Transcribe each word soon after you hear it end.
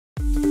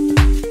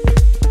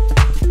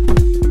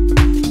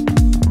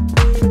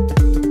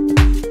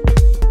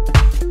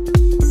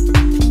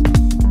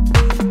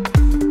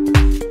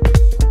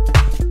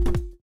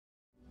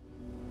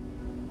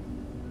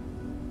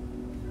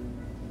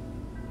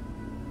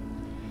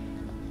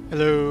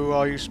Hello,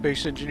 all you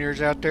space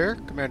engineers out there.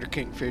 Commander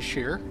Kingfish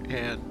here,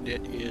 and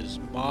it is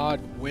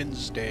Mod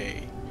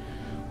Wednesday.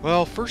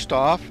 Well, first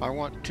off, I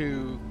want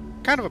to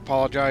kind of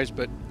apologize,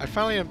 but I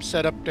finally am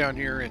set up down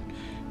here in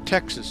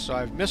Texas, so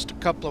I've missed a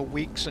couple of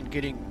weeks on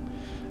getting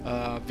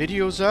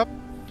videos up,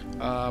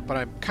 but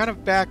I'm kind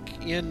of back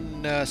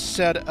in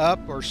set up,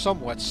 or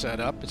somewhat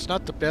set up. It's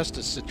not the best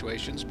of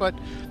situations, but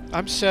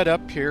I'm set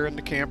up here in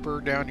the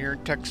camper down here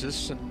in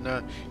Texas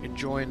and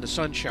enjoying the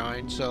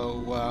sunshine,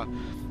 so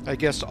I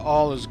guess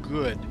all is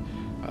good.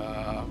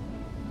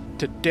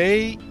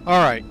 Today,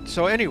 alright,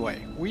 so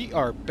anyway, we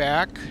are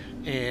back,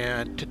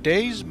 and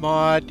today's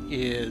mod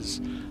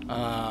is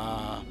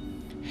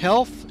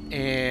health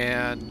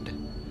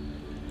and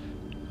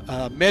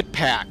med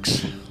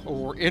packs,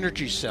 or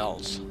energy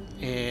cells.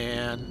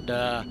 And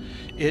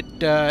it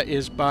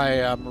is by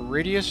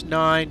Meridius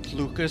 9,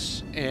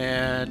 Lucas,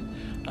 and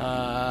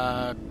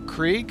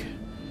Kreeg.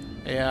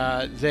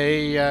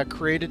 They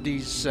created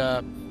these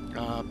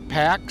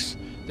packs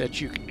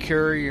that you can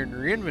carry in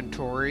your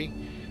inventory,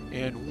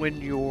 and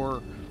when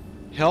your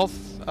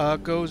health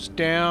goes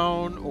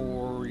down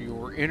or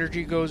your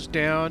energy goes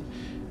down,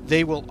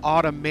 they will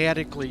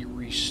automatically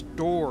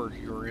restore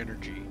your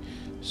energy.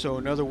 So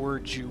in other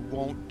words, you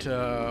won't,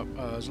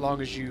 as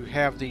long as you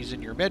have these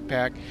in your med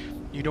pack,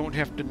 you don't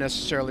have to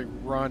necessarily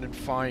run and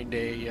find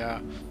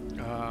a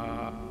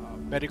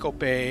medical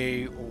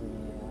bay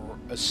or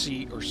a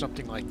seat or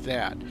something like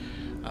that.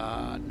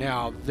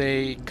 Now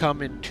they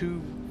come in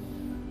two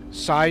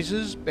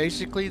sizes.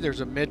 Basically,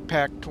 there's a med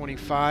pack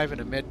 25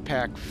 and a med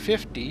pack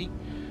 50,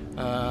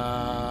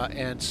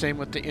 and same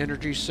with the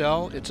energy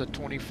cell. It's a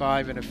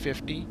 25 and a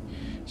 50.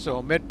 So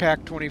a med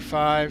pack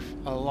 25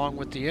 along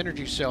with the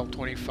energy cell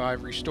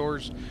 25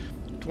 restores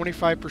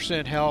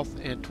 25% health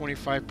and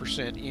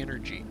 25%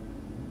 energy.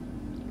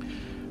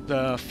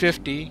 The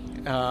 50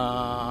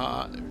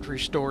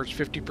 restores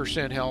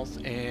 50% health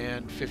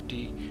and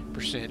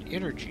 50%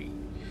 energy.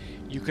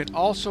 You can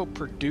also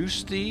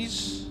produce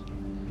these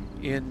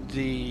in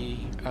the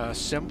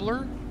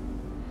assembler.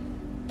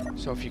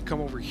 So if you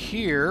come over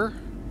here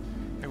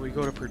and we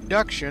go to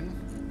production,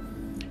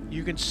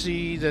 you can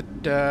see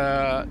that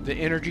the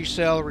energy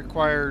cell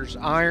requires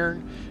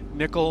iron,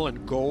 nickel,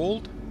 and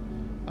gold,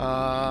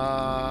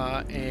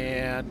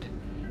 and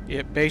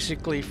it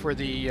basically, for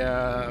the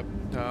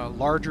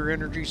larger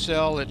energy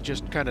cell, it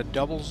just kind of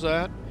doubles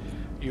that.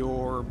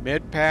 Your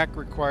med pack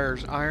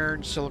requires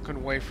iron,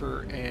 silicon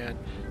wafer, and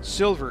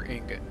silver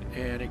ingot,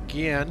 and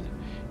again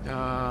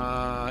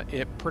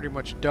it pretty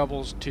much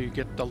doubles to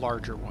get the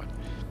larger one.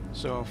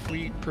 So if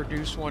we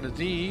produce one of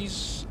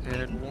these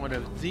and one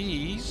of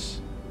these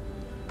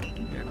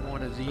and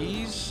one of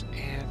these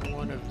and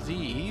one of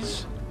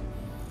these,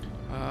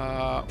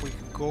 we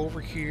can go over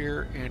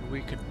here and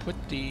we can put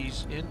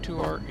these into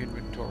our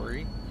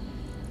inventory,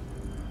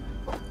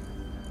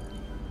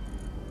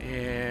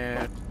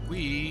 and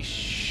we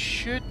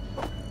should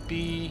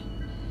be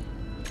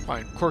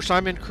fine. Of course,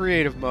 I'm in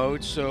creative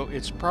mode, so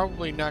it's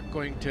probably not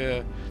going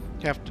to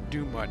have to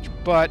do much,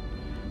 but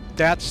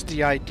that's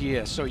the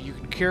idea. So you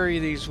can carry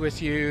these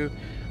with you,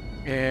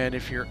 and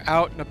if you're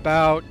out and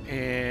about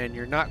and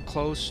you're not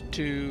close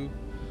to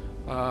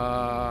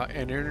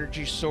an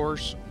energy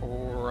source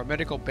or a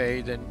medical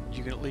bay, then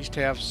you can at least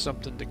have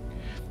something to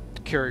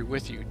carry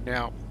with you.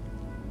 Now,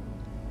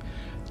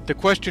 the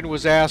question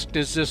was asked,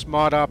 is this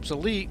mod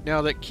obsolete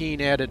now that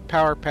Keen added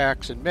power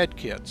packs and med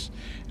kits?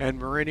 And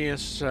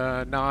Meridius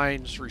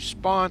 9's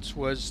response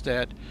was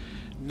that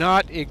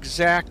not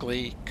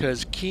exactly,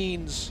 because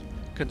Keen's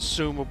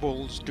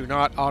consumables do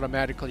not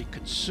automatically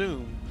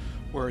consume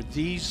where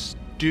these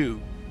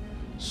do.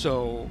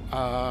 So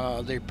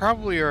they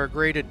probably are a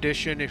great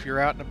addition if you're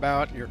out and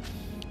about and you're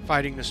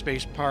fighting the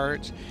space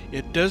pirates.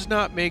 It does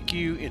not make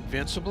you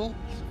invincible,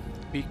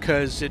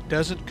 because it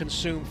doesn't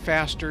consume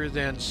faster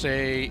than,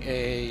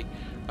 say,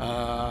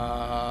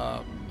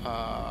 a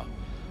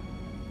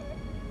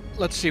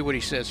let's see what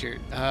he says here.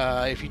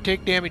 If you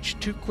take damage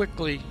too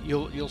quickly,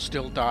 you'll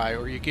still die,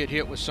 or you get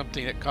hit with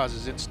something that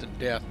causes instant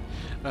death.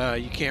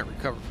 You can't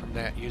recover from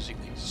that using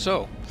these.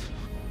 So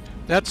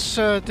that's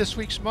this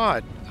week's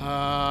mod.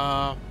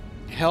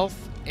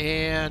 Health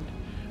and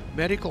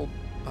medical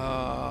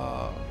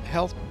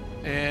health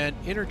and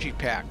energy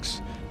packs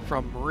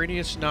from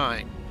Meridius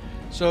 9.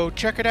 So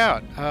check it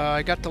out.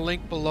 I got the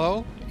link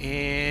below,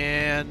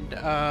 and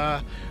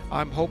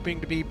I'm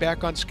hoping to be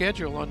back on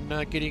schedule on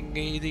getting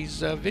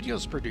these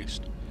videos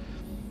produced.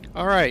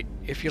 Alright,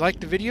 if you liked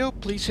the video,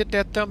 please hit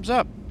that thumbs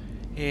up,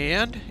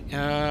 and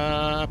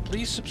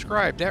please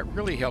subscribe. That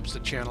really helps the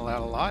channel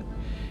out a lot.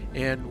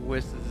 And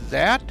with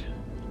that,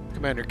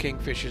 Commander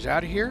Kingfish is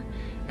out of here,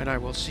 and I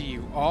will see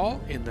you all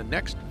in the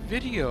next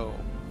video.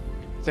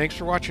 Thanks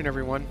for watching,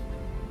 everyone.